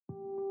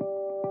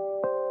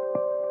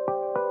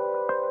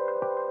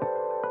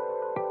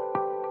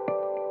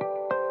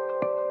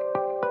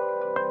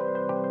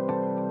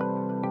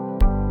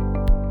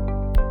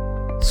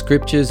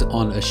Scriptures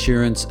on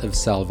Assurance of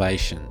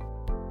Salvation.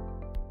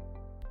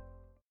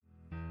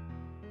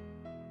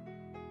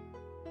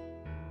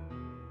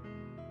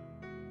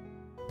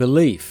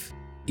 Belief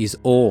is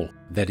all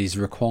that is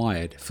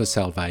required for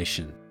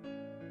salvation.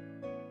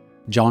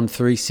 John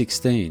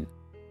 3:16.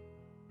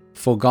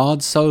 For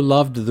God so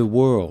loved the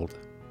world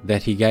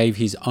that he gave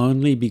his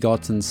only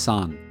begotten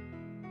Son,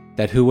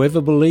 that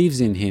whoever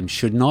believes in him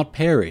should not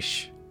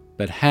perish,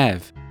 but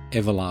have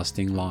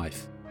everlasting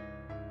life.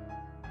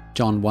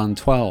 John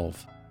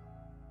 1:12.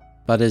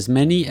 But as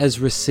many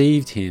as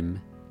received him,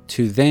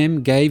 to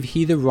them gave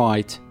he the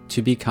right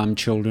to become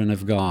children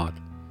of God,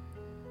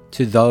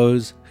 to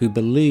those who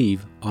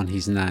believe on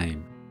his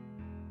name.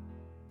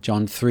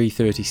 John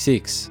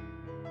 3:36.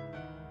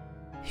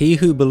 He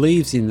who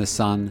believes in the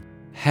Son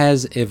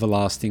has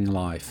everlasting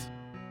life,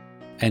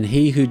 and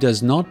he who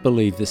does not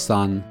believe the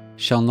Son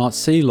shall not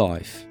see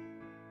life,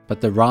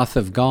 but the wrath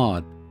of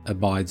God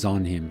abides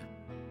on him.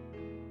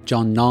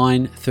 John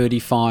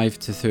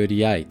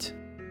 9:35-38.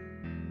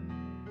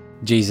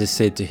 Jesus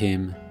said to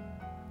him,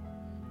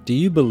 Do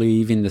you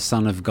believe in the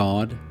Son of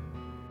God?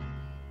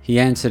 He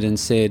answered and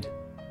said,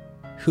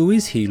 Who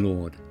is he,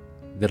 Lord,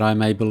 that I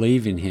may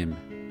believe in him?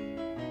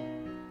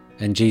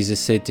 And Jesus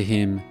said to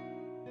him,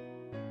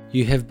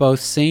 You have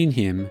both seen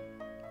him,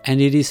 and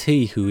it is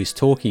he who is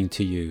talking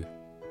to you.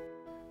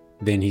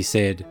 Then he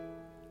said,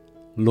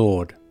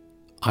 Lord,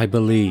 I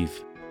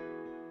believe.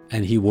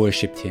 And he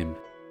worshipped him.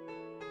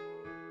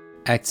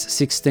 Acts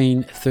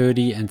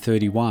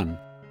 16:30-31.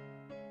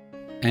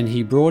 And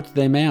he brought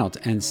them out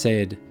and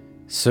said,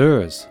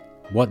 Sirs,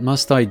 what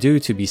must I do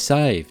to be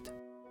saved?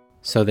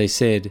 So they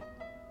said,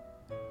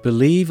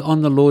 Believe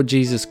on the Lord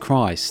Jesus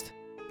Christ,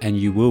 and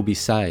you will be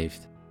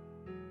saved.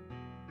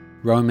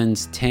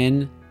 Romans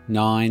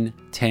 10:9,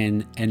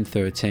 10, and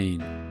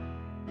 13.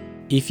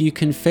 If you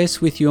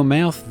confess with your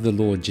mouth the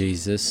Lord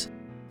Jesus,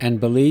 and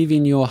believe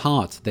in your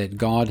heart that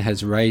God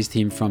has raised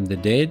him from the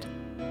dead,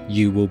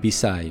 you will be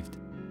saved.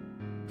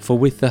 For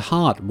with the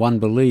heart one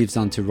believes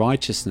unto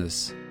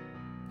righteousness,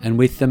 and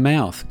with the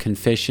mouth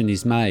confession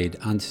is made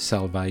unto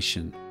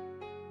salvation.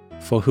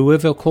 For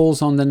whoever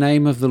calls on the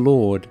name of the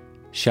Lord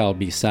shall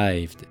be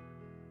saved.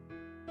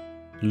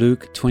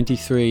 Luke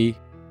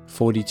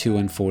 23:42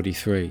 and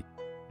 43.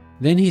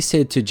 Then he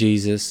said to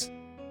Jesus,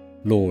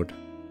 Lord,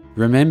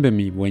 remember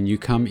me when you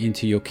come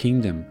into your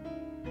kingdom.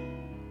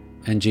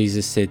 And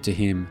Jesus said to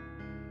him,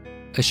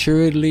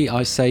 Assuredly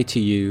I say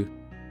to you,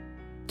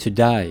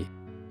 today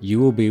you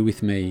will be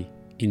with me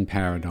in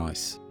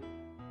paradise.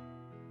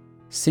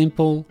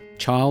 Simple,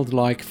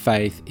 childlike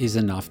faith is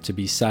enough to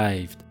be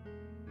saved.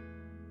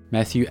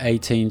 Matthew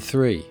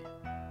 18:3.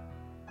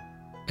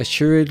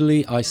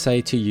 Assuredly I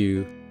say to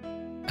you,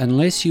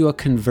 unless you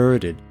are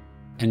converted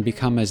and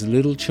become as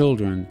little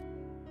children,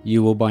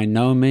 you will by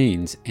no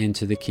means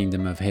enter the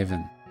kingdom of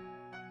heaven.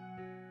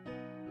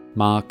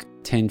 Mark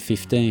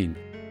 10:15.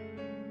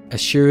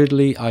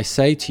 Assuredly I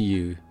say to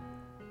you,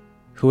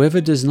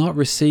 whoever does not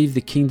receive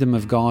the kingdom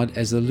of God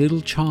as a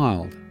little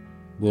child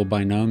will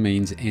by no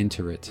means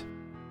enter it.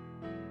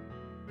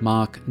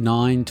 Mark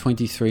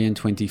 9:23 and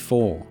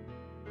 24.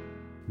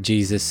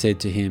 Jesus said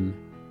to him,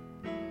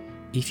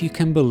 If you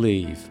can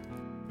believe,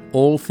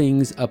 all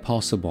things are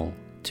possible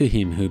to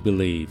him who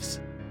believes.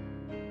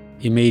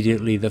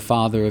 Immediately the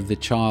father of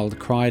the child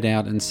cried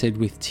out and said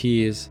with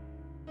tears,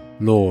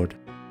 Lord,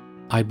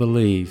 I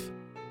believe,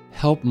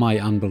 help my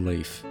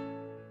unbelief.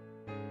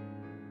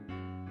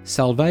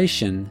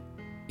 Salvation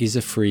is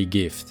a free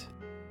gift.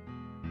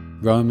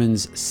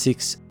 Romans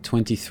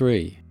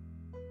 6:23.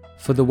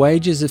 For the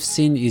wages of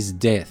sin is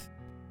death,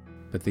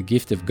 but the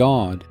gift of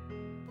God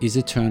is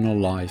eternal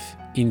life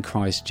in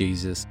Christ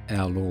Jesus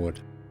our Lord.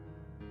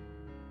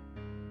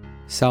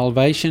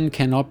 Salvation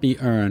cannot be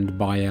earned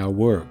by our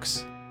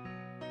works.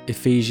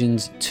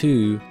 Ephesians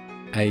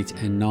 2:8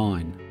 and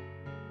 9.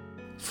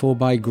 For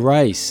by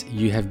grace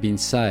you have been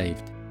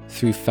saved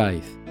through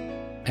faith,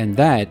 and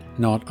that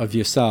not of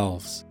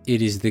yourselves.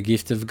 It is the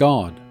gift of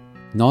God,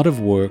 not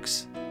of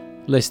works,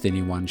 lest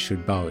anyone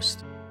should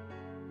boast.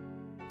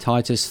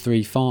 Titus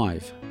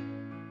 3:5.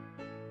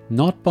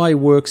 Not by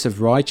works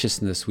of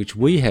righteousness which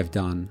we have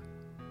done,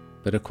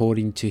 but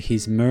according to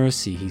his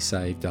mercy he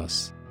saved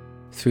us,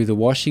 through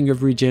the washing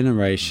of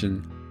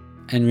regeneration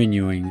and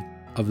renewing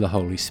of the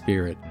Holy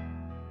Spirit.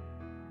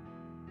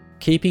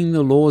 Keeping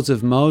the laws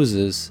of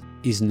Moses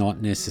is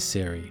not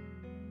necessary.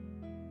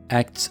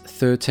 Acts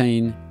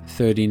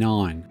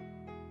 13:39.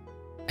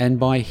 And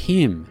by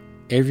him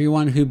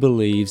everyone who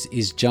believes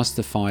is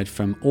justified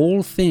from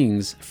all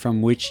things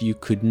from which you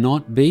could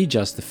not be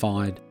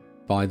justified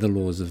by the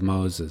laws of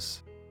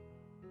Moses.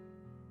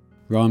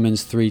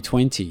 Romans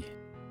 3:20.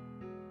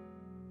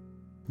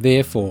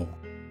 Therefore,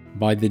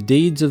 by the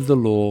deeds of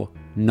the law,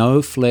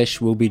 no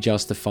flesh will be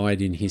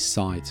justified in his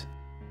sight.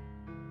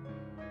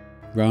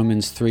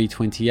 Romans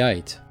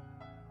 3:28.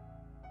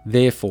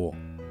 Therefore,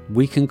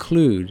 we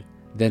conclude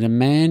that a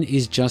man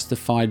is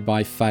justified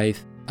by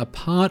faith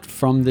apart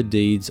from the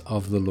deeds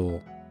of the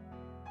law.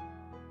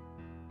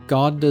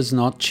 God does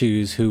not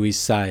choose who is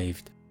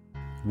saved.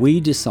 we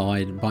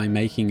decide by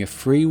making a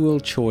free will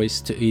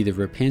choice to either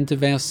repent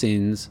of our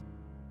sins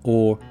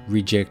or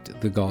reject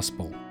the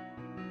gospel.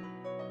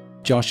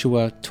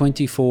 Joshua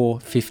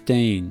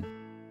 24:15.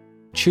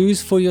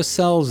 Choose for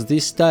yourselves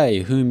this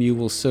day whom you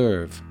will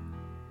serve.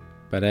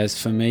 But as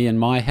for me and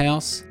my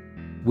house,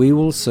 we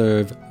will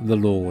serve the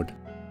Lord.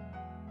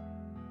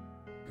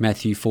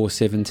 Matthew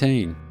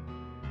 4:17.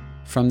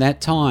 From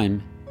that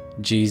time,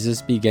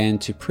 Jesus began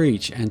to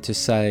preach and to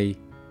say,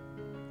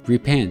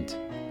 Repent,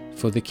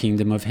 for the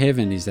kingdom of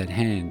heaven is at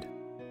hand.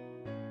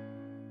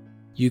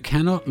 You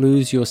cannot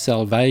lose your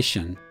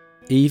salvation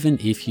even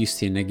if you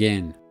sin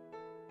again.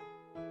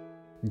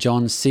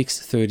 John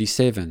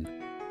 6:37.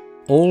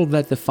 All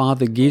that the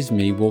Father gives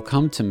me will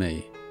come to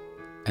me,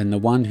 and the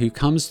one who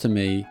comes to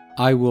me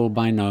I will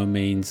by no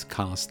means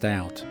cast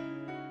out.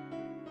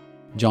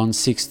 John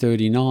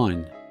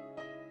 6:39.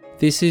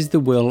 This is the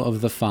will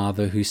of the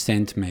Father who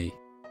sent me,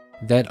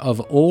 that of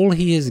all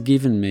he has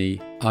given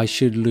me I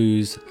should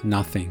lose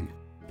nothing,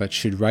 but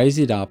should raise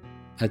it up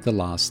at the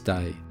last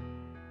day.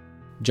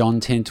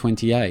 John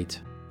 10:28.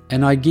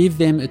 And I give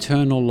them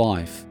eternal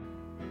life,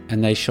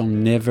 and they shall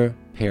never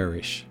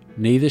perish,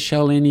 neither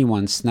shall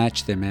anyone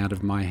snatch them out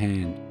of my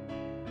hand.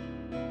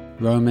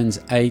 Romans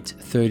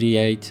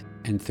 8:38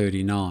 and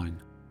 39.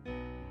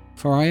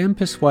 For I am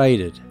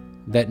persuaded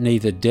that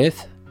neither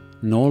death,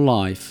 nor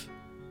life,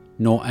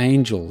 nor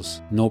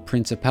angels, nor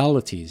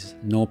principalities,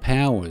 nor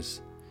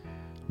powers,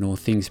 nor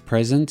things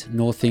present,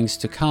 nor things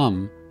to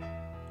come,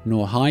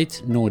 nor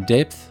height, nor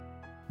depth,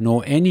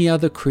 nor any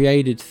other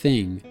created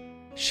thing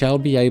shall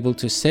be able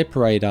to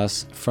separate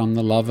us from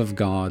the love of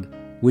God,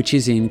 which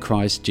is in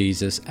Christ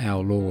Jesus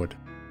our Lord.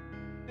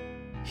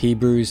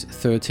 Hebrews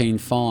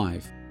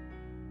 13:5.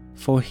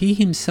 For he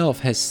himself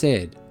has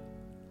said,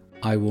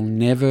 I will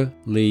never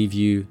leave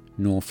you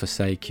nor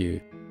forsake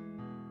you.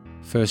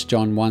 1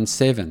 John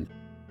 1:7.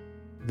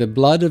 The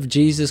blood of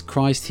Jesus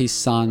Christ his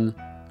Son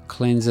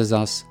cleanses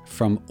us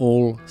from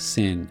all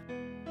sin.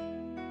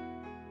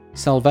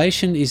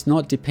 Salvation is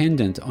not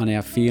dependent on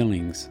our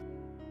feelings.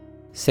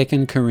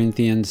 2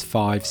 Corinthians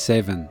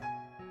 5:7.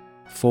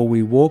 For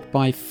we walk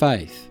by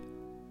faith,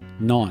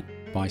 not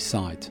by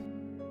sight.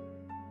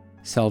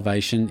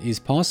 Salvation is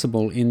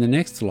possible in the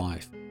next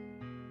life.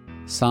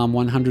 Psalm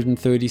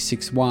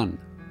 136:1.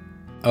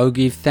 O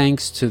give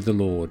thanks to the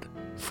Lord,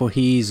 for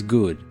he is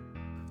good,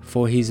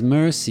 for his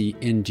mercy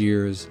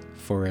endures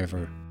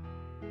forever.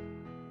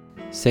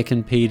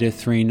 2 Peter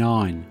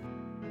 3:9.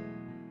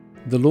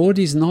 The Lord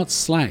is not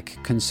slack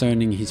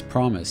concerning his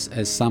promise,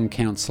 as some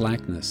count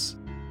slackness,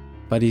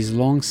 but is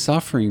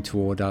long-suffering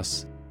toward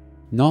us,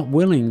 not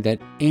willing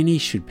that any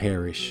should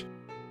perish,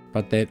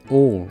 but that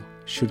all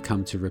should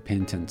come to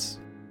repentance.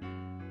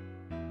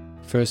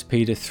 1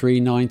 Peter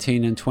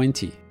 3:19 and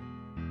 20.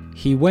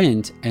 He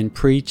went and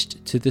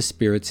preached to the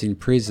spirits in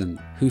prison,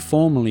 who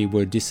formerly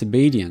were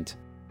disobedient,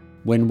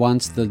 when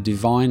once the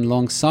divine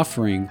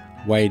long-suffering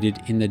waited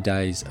in the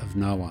days of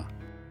Noah,